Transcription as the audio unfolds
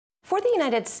For the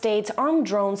United States, armed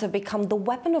drones have become the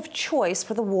weapon of choice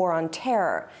for the war on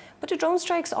terror. But do drone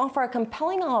strikes offer a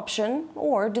compelling option,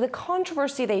 or do the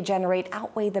controversy they generate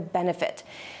outweigh the benefit?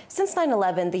 Since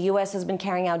 9/11, the U.S. has been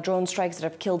carrying out drone strikes that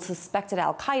have killed suspected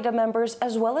al-Qaeda members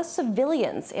as well as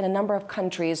civilians in a number of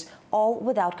countries, all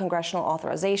without congressional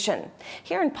authorization.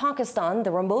 Here in Pakistan,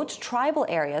 the remote tribal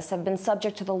areas have been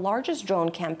subject to the largest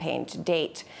drone campaign to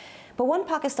date. But one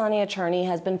Pakistani attorney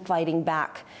has been fighting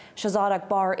back. Shahzad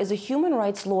Akbar is a human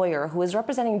rights lawyer who is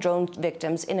representing drone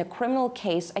victims in a criminal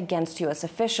case against U.S.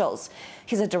 officials.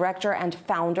 He's a director and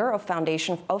founder of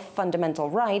Foundation of Fundamental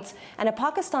Rights and a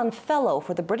Pakistan fellow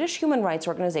for the British human rights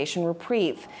organization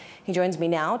Reprieve. He joins me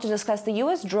now to discuss the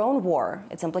U.S. drone war,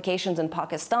 its implications in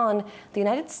Pakistan, the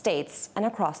United States, and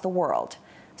across the world.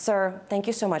 Sir, thank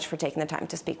you so much for taking the time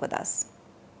to speak with us.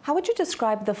 How would you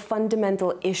describe the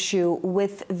fundamental issue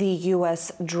with the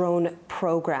U.S. drone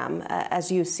program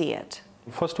as you see it?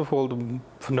 First of all, the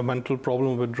fundamental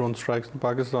problem with drone strikes in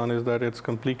Pakistan is that it's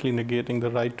completely negating the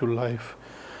right to life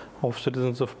of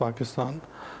citizens of Pakistan.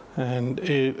 And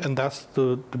that's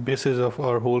the basis of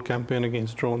our whole campaign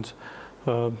against drones.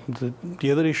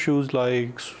 The other issues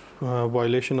like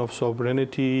violation of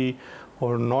sovereignty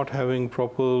or not having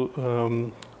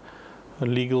proper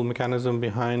legal mechanism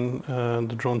behind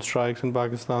the drone strikes in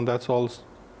Pakistan, that's all,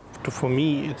 for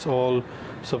me, it's all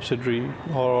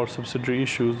subsidiary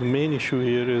issues. The main issue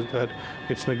here is that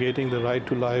it's negating the right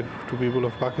to life to people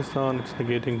of Pakistan, it's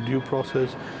negating due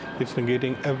process, it's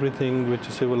negating everything which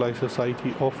a civilized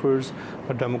society offers,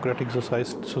 a democratic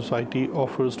society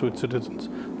offers to its citizens.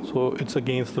 So it's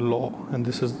against the law, and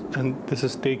this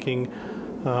is taking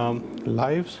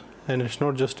lives, and it's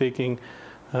not just taking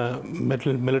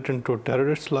militant or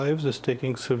terrorist lives, is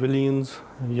taking civilians,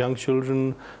 young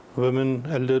children, women,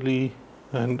 elderly,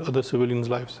 and other civilians'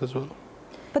 lives as well.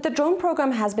 But the drone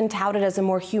program has been touted as a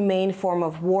more humane form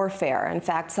of warfare. In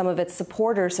fact, some of its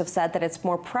supporters have said that it's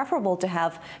more preferable to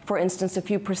have, for instance, a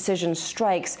few precision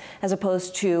strikes as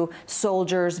opposed to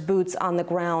soldiers, boots on the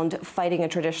ground, fighting a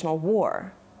traditional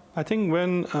war. I think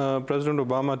when President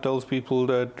Obama tells people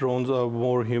that drones are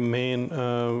more humane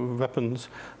weapons,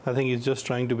 I think he's just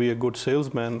trying to be a good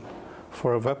salesman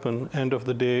for a weapon. End of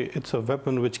the day, it's a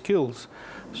weapon which kills.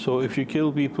 So if you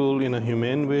kill people in a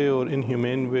humane way or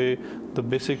inhumane way, the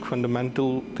basic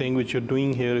fundamental thing which you're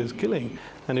doing here is killing.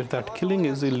 And if that killing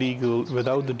is illegal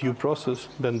without the due process,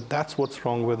 then that's what's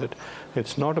wrong with it.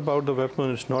 It's not about the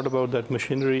weapon, it's not about that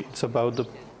machinery, it's about the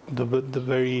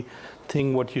very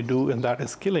thing what you do, and that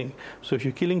is killing. So if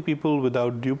you're killing people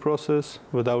without due process,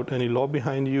 without any law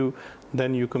behind you,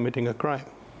 then you're committing a crime.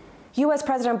 U.S.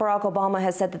 President Barack Obama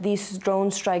has said that these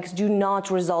drone strikes do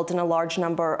not result in a large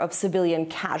number of civilian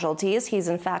casualties. He's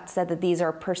in fact said that these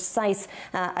are precise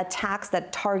attacks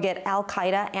that target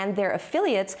al-Qaeda and their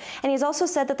affiliates. And he's also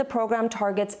said that the program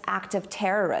targets active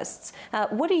terrorists.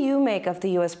 What do you make of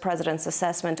the U.S. president's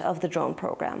assessment of the drone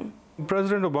program?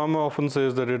 President Obama often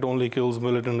says that it only kills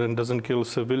militant and doesn't kill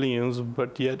civilians,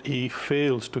 but yet he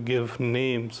fails to give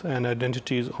names and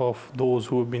identities of those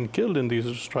who have been killed in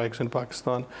these strikes in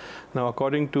Pakistan. Now,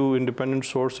 according to independent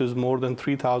sources, more than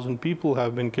 3,000 people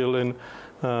have been killed in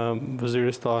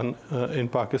Waziristan in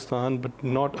Pakistan, but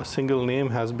not a single name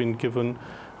has been given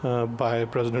by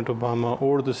President Obama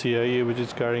or the CIA, which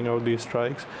is carrying out these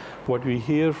strikes. What we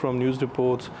hear from news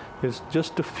reports is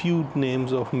just a few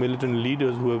names of militant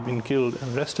leaders who have been killed,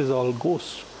 and the rest is all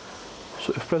ghosts.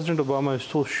 So if President Obama is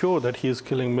so sure that he is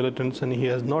killing militants and he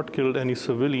has not killed any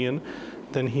civilian,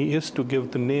 then he is to give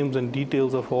the names and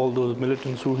details of all those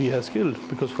militants who he has killed.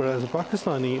 Because as a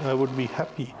Pakistani, I would be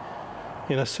happy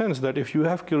in a sense that if you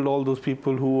have killed all those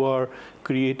people who are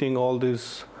creating all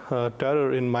this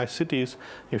terror in my cities,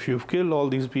 if you've killed all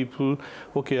these people,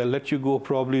 okay, I'll let you go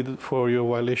probably for your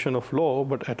violation of law,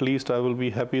 but at least I will be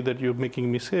happy that you're making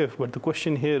me safe. But the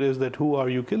question here is that who are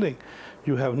you killing?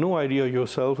 You have no idea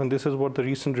yourself, and this is what the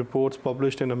recent reports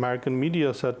published in American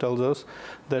media tells us,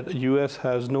 that US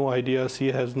has no idea,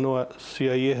 CIA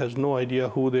has no idea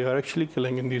who they are actually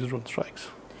killing in these drone strikes.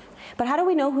 But how do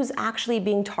we know who's actually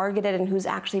being targeted and who's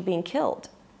actually being killed?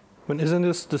 Isn't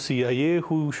this the CIA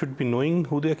who should be knowing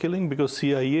who they're killing? Because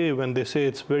CIA, when they say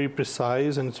it's very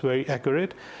precise and it's very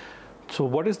accurate, so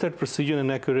what is that precision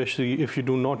and accuracy if you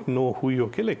do not know who you're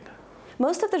killing?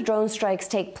 Most of the drone strikes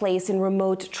take place in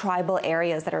remote tribal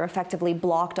areas that are effectively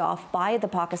blocked off by the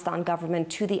Pakistan government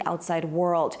to the outside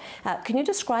world. Can you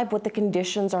describe what the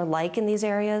conditions are like in these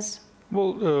areas?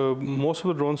 Well, most of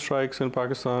the drone strikes in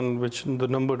Pakistan, which the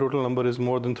total number is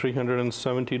more than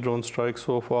 370 drone strikes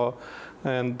so far,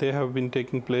 and they have been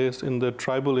taking place in the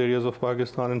tribal areas of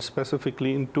Pakistan, and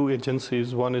specifically in two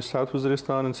agencies. One is South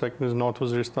Waziristan and second is North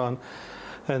Waziristan.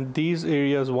 And these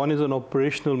areas, one is an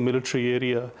operational military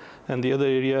area, and the other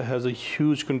area has a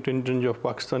huge contingent of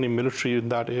Pakistani military in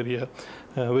that area,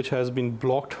 which has been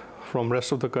blocked from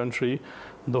rest of the country.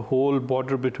 The whole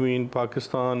border between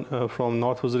Pakistan from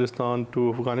North Waziristan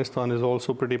to Afghanistan is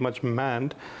also pretty much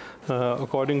manned.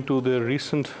 According to the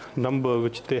recent number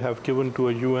which they have given to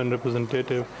a UN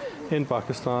representative in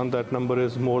Pakistan, that number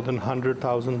is more than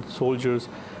 100,000 soldiers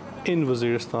in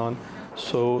Waziristan.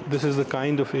 So this is the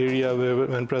kind of area where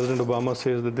when President Obama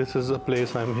says that this is a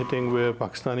place I'm hitting where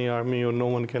Pakistani army or no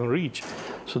one can reach.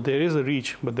 So there is a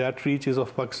reach, but that reach is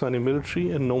of Pakistani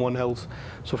military and no one else.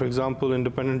 So for example,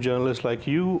 independent journalists like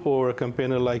you or a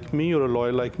campaigner like me or a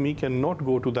lawyer like me cannot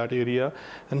go to that area.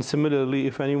 And similarly,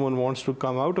 if anyone wants to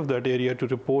come out of that area to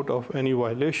report of any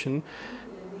violation,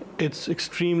 it's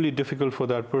extremely difficult for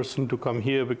that person to come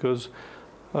here because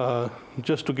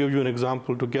just to give you an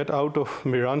example, to get out of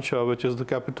Miranshah, which is the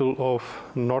capital of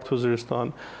North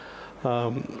Waziristan,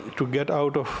 to get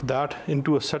out of that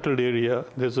into a settled area,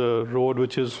 there's a road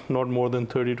which is not more than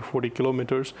 30 to 40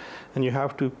 kilometers, and you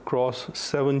have to cross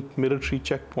 7 military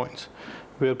checkpoints,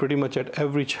 where pretty much at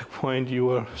every checkpoint you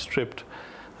are stripped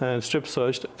and strip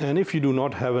searched, and if you do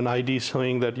not have an ID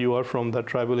showing that you are from that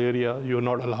tribal area, you're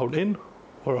not allowed in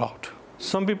or out.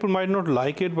 Some people might not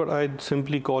like it, but I'd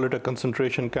simply call it a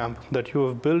concentration camp, that you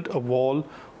have built a wall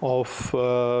of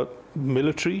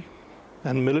military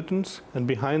and militants, and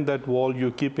behind that wall you're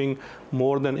keeping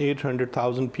more than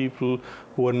 800,000 people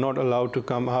who are not allowed to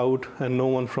come out, and no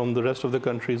one from the rest of the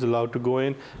country is allowed to go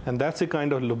in. And that's the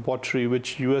kind of laboratory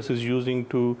which US is using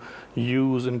to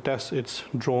use and test its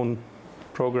drone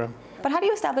program. But how do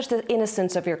you establish the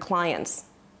innocence of your clients?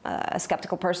 A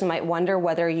skeptical person might wonder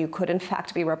whether you could in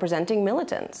fact be representing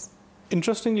militants.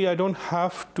 Interestingly, I don't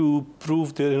have to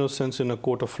prove their innocence in a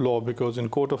court of law, because in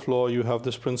court of law you have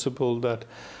this principle that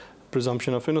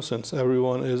presumption of innocence.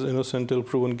 Everyone is innocent till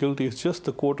proven guilty. It's just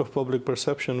the court of public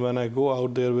perception. When I go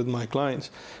out there with my clients,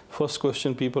 first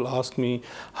question people ask me,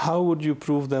 how would you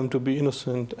prove them to be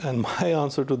innocent? And my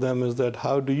answer to them is that,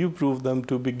 how do you prove them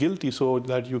to be guilty so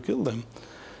that you kill them?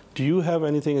 Do you have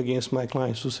anything against my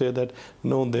clients to say that,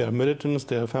 no, they are militants,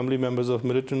 they are family members of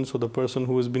militants, so the person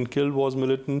who has been killed was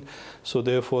militant, so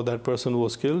therefore that person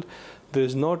was killed? There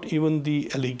is not even the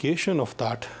allegation of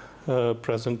that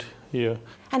present here.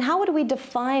 And how would we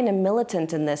define a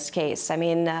militant in this case? I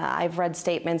mean, I've read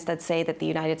statements that say that the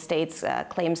United States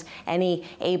claims any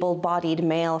able-bodied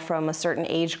male from a certain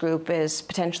age group is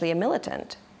potentially a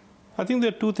militant. I think there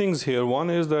are two things here. One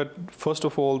is that, first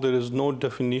of all, there is no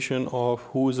definition of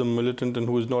who is a militant and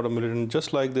who is not a militant,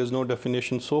 just like there's no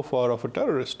definition so far of a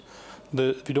terrorist.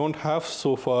 We don't have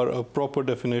so far a proper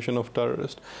definition of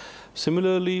terrorist.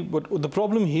 Similarly, but the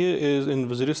problem here is in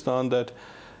Waziristan that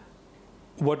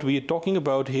what we are talking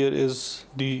about here is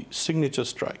the signature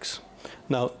strikes.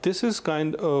 Now, this is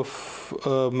kind of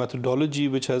a methodology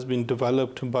which has been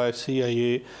developed by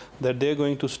CIA, that they're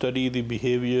going to study the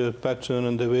behavior pattern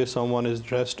and the way someone is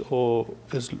dressed or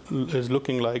is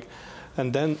looking like.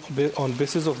 And then on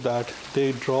basis of that,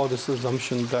 they draw this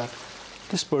assumption that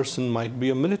this person might be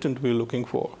a militant we're looking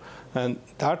for. And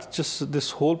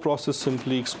this whole process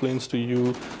simply explains to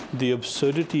you the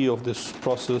absurdity of this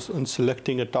process in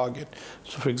selecting a target.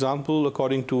 So for example,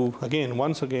 according to,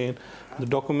 once again, the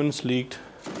documents leaked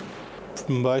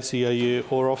by CIA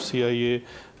or of CIA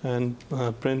and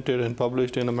printed and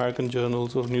published in American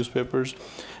journals or newspapers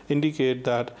indicate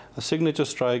that a signature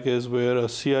strike is where a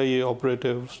CIA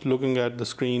operative looking at the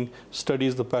screen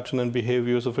studies the pattern and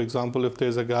behavior. So for example, if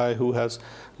there's a guy who has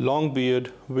long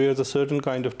beard, wears a certain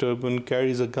kind of turban,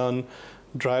 carries a gun,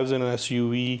 drives in an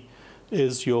SUV,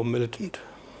 is your militant.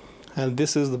 And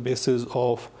this is the basis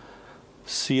of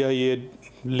CIA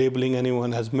labeling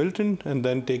anyone as militant and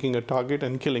then taking a target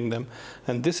and killing them.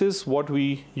 And this is what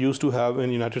we used to have in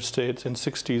the United States in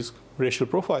 60s, racial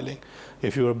profiling.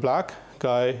 If you're a black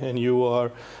guy and you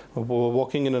are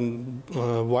walking in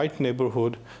a white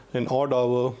neighborhood, in odd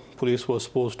hour, police were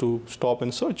supposed to stop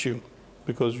and search you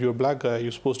because you're a black guy,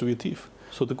 you're supposed to be a thief.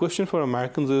 So the question for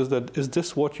Americans is that, is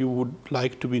this what you would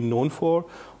like to be known for,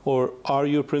 Or are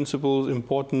your principles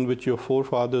important which your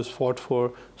forefathers fought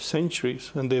for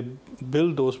centuries, and they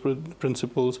build those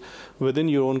principles within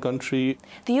your own country?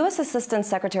 The U.S. Assistant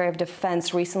Secretary of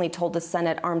Defense recently told the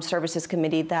Senate Armed Services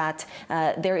Committee that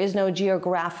there is no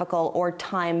geographical or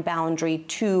time boundary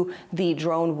to the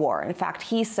drone war. In fact,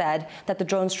 he said that the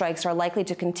drone strikes are likely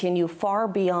to continue far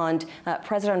beyond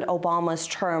President Obama's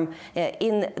term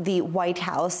in the White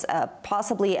House,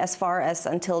 possibly as far as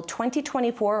until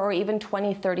 2024 or even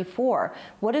 2034.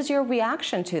 What is your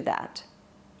reaction to that?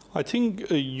 I think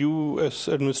U.S.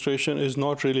 administration is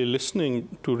not really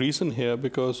listening to reason here,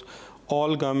 because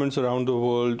all governments around the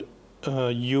world,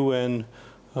 UN,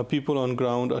 people on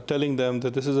ground are telling them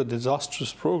that this is a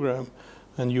disastrous program,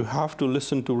 and you have to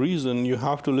listen to reason. You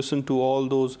have to listen to all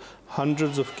those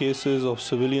hundreds of cases of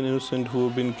civilian innocent who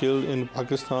have been killed in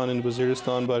Pakistan and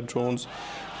Waziristan by drones,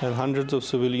 and hundreds of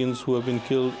civilians who have been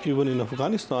killed even in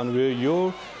Afghanistan, where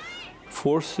your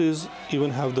forces even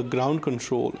have the ground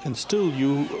control, and still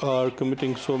you are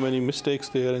committing so many mistakes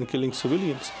there and killing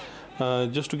civilians.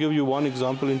 Just to give you one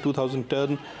example, in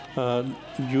 2010,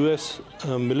 US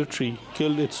military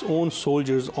killed its own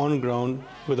soldiers on ground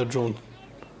with a drone,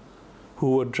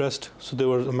 who were dressed, so they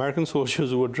were American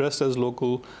soldiers who were dressed as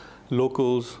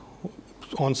locals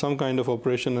on some kind of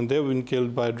operation, and they've been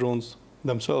killed by drones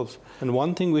themselves. And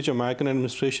one thing which American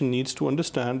administration needs to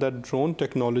understand, that drone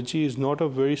technology is not a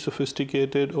very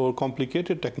sophisticated or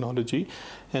complicated technology,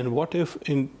 and what if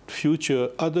in future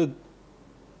other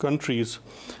countries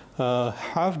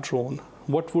have drone?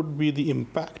 What would be the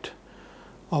impact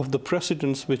of the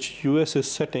precedents which US is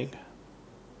setting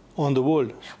on the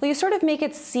world? Well, you sort of make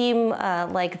it seem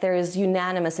like there is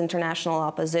unanimous international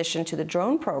opposition to the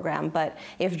drone program, but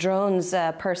if drones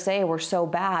per se were so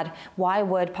bad, why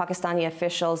would Pakistani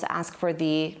officials ask for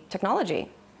the technology?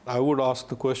 I would ask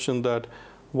the question that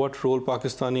what role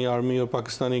Pakistani army or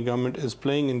Pakistani government is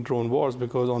playing in drone wars,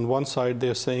 because on one side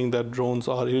they're saying that drones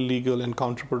are illegal and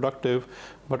counterproductive,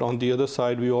 but on the other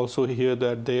side we also hear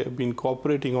that they have been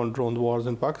cooperating on drone wars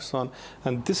in Pakistan.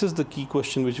 And this is the key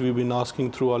question which we've been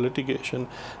asking through our litigation,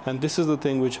 and this is the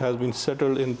thing which has been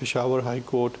settled in Peshawar High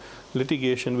Court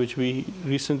litigation, which we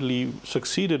recently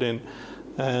succeeded in,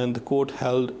 and the court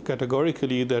held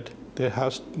categorically that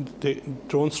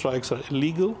drone strikes are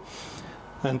illegal.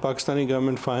 And Pakistani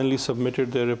government finally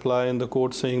submitted their reply in the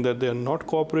court saying that they are not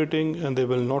cooperating and they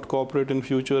will not cooperate in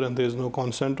future, and there is no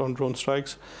consent on drone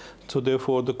strikes. So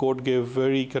therefore the court gave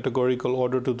very categorical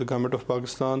order to the government of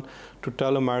Pakistan to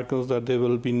tell Americans that there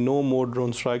will be no more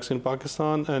drone strikes in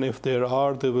Pakistan, and if there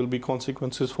will be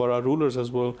consequences for our rulers as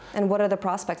well. And what are the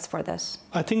prospects for this?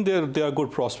 I think there are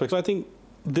good prospects. I think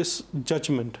this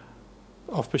judgment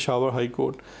of Peshawar High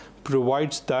Court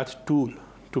provides that tool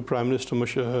to Prime Minister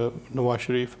Nawaz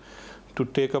Sharif to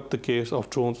take up the case of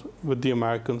drones with the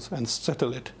Americans and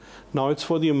settle it. Now it's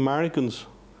for the Americans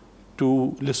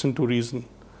to listen to reason.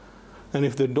 And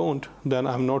if they don't, then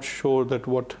I'm not sure that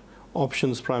what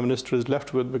options Prime Minister is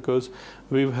left with, because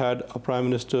we've had a Prime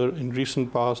Minister in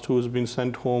recent past who has been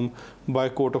sent home by a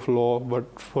court of law,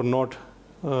 but for not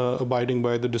abiding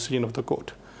by the decision of the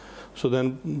court. So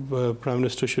then Prime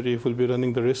Minister Sharif will be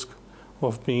running the risk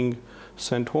of being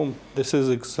sent home. This is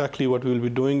exactly what we'll be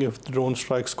doing if the drone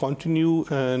strikes continue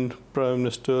and Prime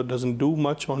Minister doesn't do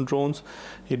much on drones.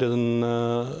 He doesn't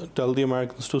tell the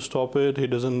Americans to stop it. He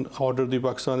doesn't order the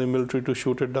Pakistani military to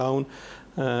shoot it down.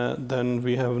 Then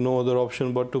we have no other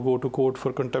option but to go to court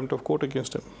for contempt of court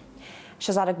against him.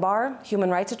 Shahzad Akbar, human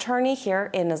rights attorney here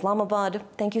in Islamabad,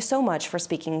 thank you so much for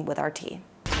speaking with RT.